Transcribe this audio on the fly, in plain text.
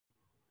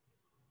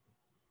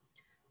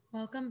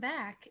Welcome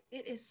back.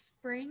 It is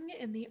spring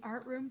in the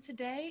art room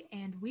today,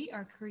 and we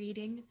are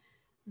creating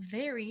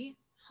very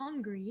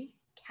hungry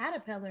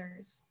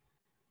caterpillars.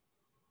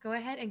 Go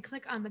ahead and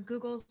click on the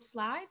Google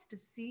Slides to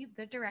see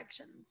the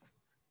directions.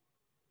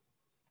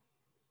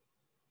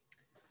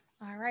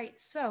 All right,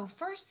 so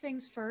first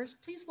things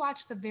first, please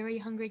watch the Very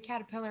Hungry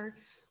Caterpillar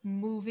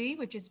movie,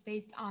 which is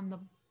based on the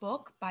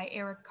book by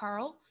Eric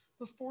Carle,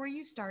 before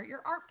you start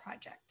your art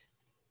project.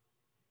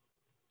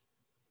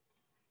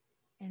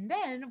 And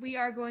then we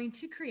are going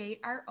to create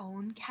our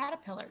own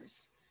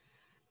caterpillars.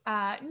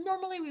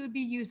 Normally we would be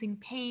using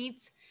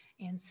paint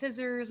and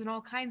scissors and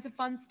all kinds of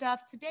fun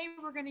stuff. Today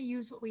we're going to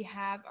use what we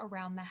have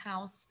around the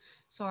house.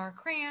 So our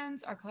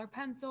crayons, our color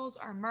pencils,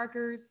 our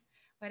markers,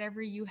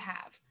 whatever you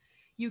have.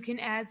 You can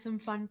add some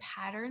fun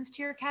patterns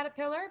to your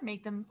caterpillar,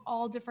 make them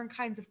all different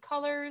kinds of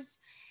colors,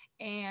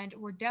 and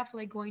we're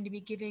definitely going to be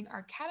giving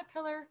our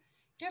caterpillar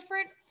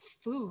different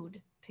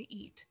food to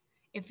eat.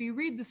 If you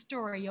read the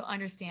story, you'll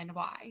understand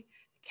why.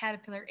 The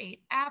caterpillar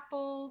ate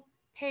apple,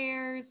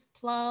 pears,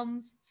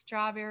 plums,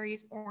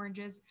 strawberries,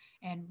 oranges,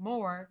 and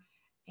more,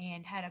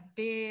 and had a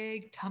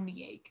big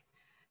tummy ache.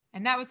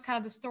 And that was kind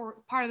of the story.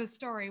 Part of the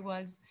story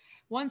was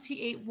once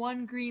he ate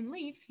one green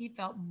leaf, he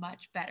felt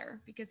much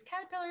better because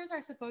caterpillars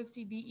are supposed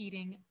to be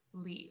eating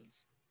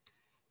leaves.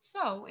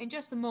 So in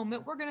just a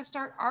moment, we're going to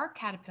start our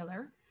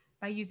caterpillar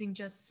by using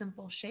just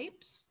simple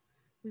shapes.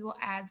 We will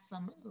add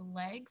some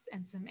legs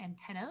and some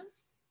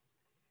antennas.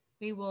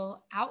 We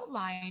will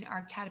outline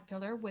our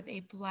caterpillar with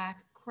a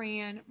black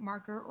crayon,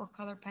 marker, or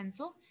color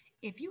pencil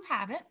if you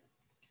have it.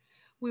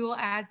 We will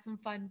add some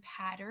fun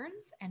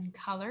patterns and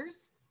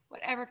colors,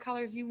 whatever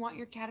colors you want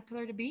your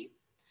caterpillar to be.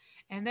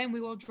 And then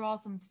we will draw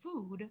some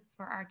food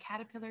for our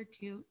caterpillar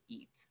to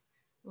eat.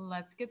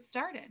 Let's get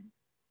started.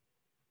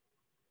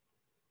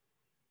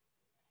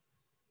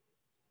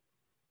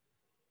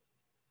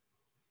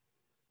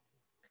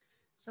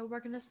 So we're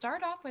going to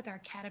start off with our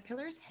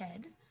caterpillar's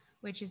head,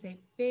 which is a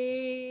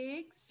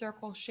big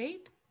circle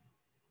shape.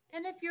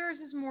 And if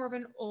yours is more of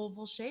an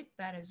oval shape,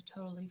 that is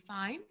totally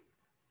fine.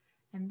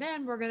 And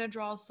then we're going to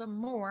draw some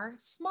more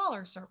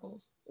smaller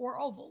circles or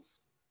ovals.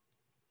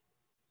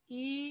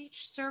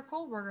 Each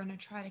circle we're going to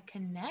try to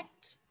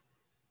connect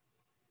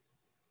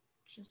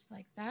just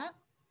like that.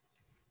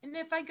 And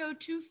if I go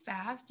too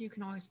fast, you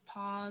can always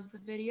pause the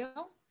video,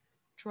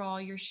 draw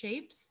your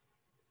shapes,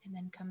 and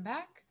then come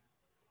back.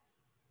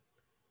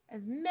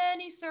 As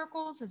many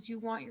circles as you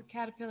want your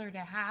caterpillar to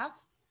have.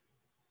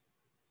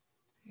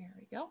 There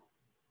we go.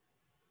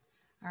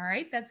 All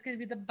right, that's going to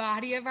be the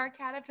body of our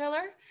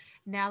caterpillar.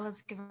 Now let's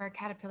give our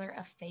caterpillar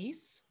a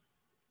face.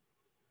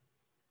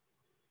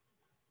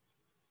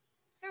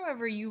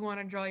 However you want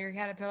to draw your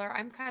caterpillar.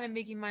 I'm kind of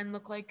making mine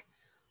look like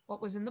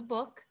what was in the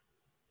book.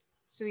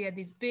 So we had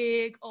these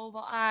big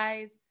oval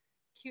eyes,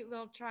 cute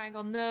little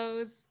triangle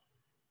nose,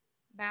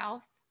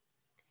 mouth.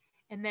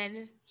 And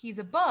then he's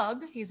a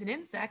bug, he's an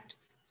insect,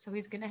 so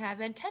he's going to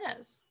have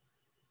antennas,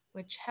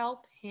 which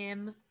help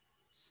him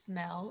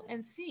smell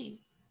and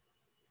see.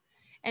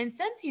 And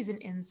since he's an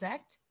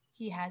insect,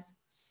 he has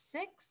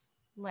 6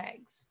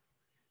 legs.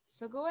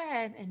 So go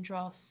ahead and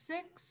draw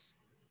 6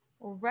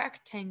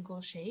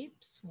 rectangle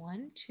shapes.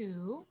 1,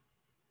 2,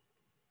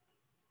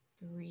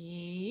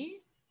 3,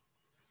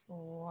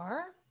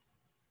 4,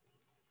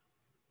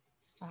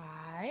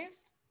 5,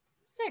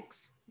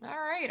 6. All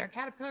right, our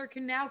caterpillar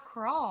can now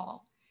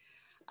crawl.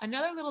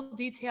 Another little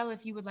detail,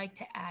 if you would like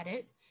to add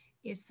it,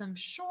 is some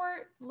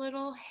short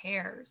little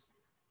hairs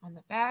on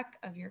the back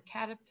of your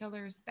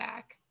caterpillar's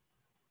back.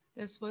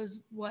 This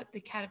was what the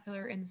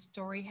caterpillar in the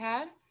story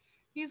had.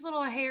 These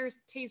little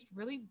hairs taste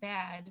really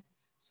bad,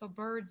 so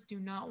birds do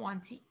not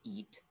want to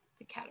eat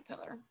the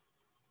caterpillar.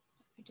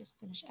 Let me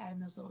just finish adding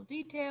those little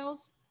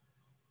details.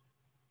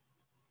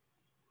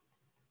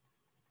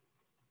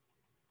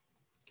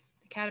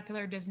 The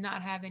caterpillar does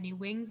not have any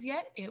wings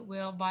yet. It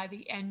will by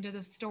the end of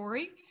the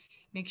story.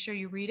 Make sure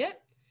you read it.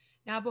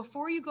 Now,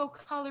 before you go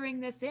coloring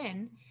this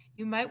in,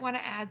 you might want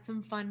to add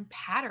some fun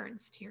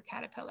patterns to your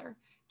caterpillar.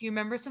 Do you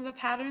remember some of the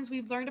patterns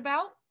we've learned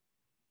about?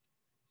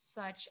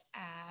 Such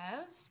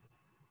as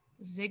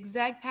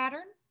zigzag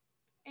pattern,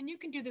 and you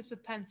can do this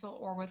with pencil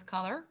or with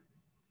color.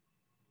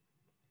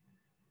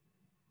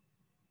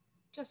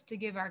 Just to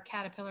give our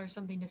caterpillar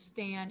something to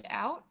stand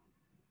out.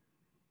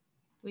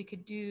 We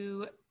could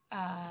do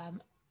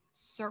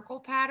circle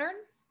pattern.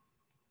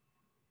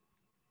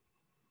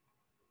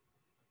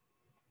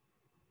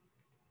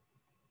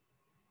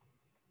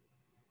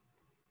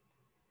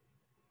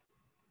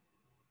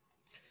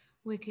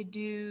 We could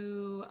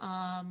do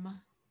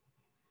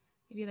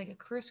maybe like a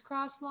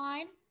crisscross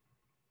line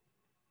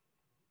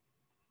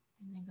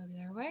and then go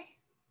the other way.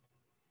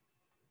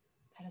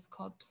 That is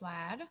called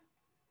plaid.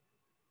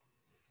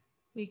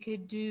 We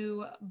could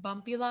do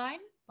bumpy line,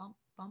 bump,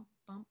 bump,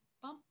 bump,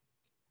 bump,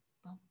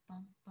 bump,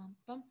 bump, bump,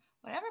 bump.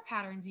 Whatever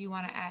patterns you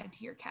want to add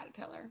to your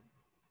caterpillar.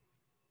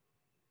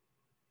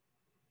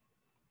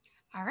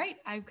 All right,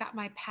 I've got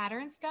my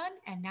patterns done,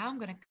 and now I'm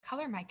going to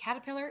color my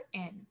caterpillar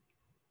in.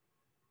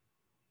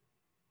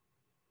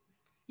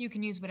 You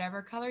can use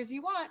whatever colors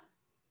you want.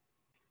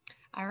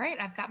 All right,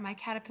 I've got my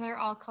caterpillar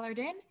all colored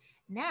in.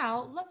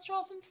 Now let's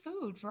draw some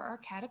food for our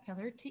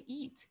caterpillar to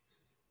eat.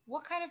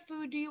 What kind of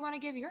food do you want to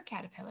give your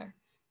caterpillar?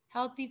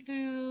 Healthy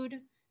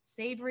food,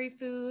 savory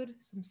food,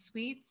 some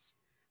sweets.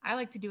 I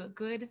like to do a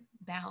good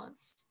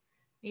balance.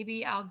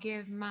 Maybe I'll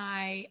give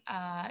my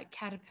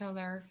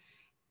caterpillar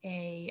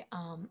an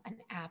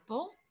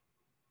apple,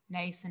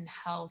 nice and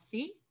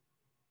healthy.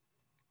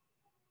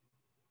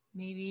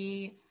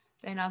 Maybe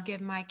then I'll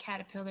give my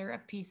caterpillar a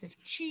piece of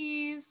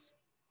cheese,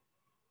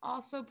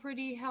 also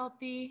pretty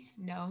healthy.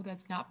 No,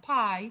 that's not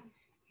pie,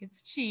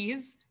 it's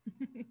cheese.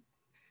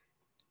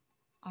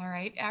 All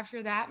right,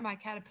 after that, my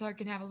caterpillar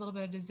can have a little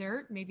bit of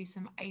dessert, maybe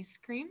some ice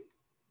cream.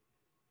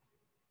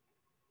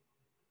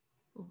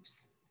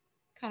 Oops,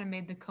 kind of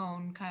made the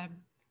cone kind of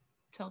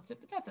tilt it,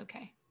 but that's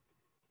okay.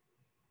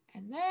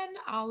 And then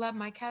I'll let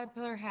my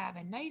caterpillar have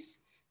a nice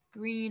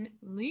green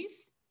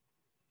leaf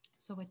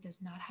so it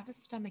does not have a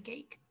stomach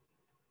ache.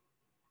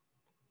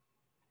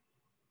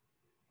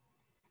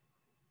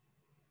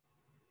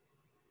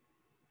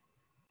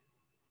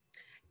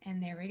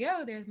 And there we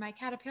go. There's my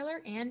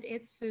caterpillar and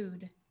its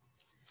food.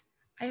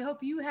 I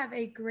hope you have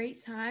a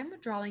great time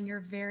drawing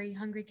your very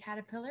hungry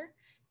caterpillar.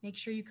 Make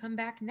sure you come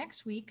back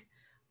next week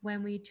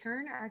when we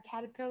turn our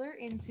caterpillar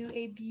into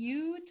a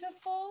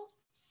beautiful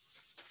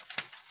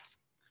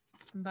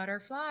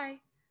butterfly.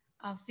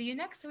 I'll see you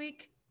next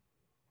week.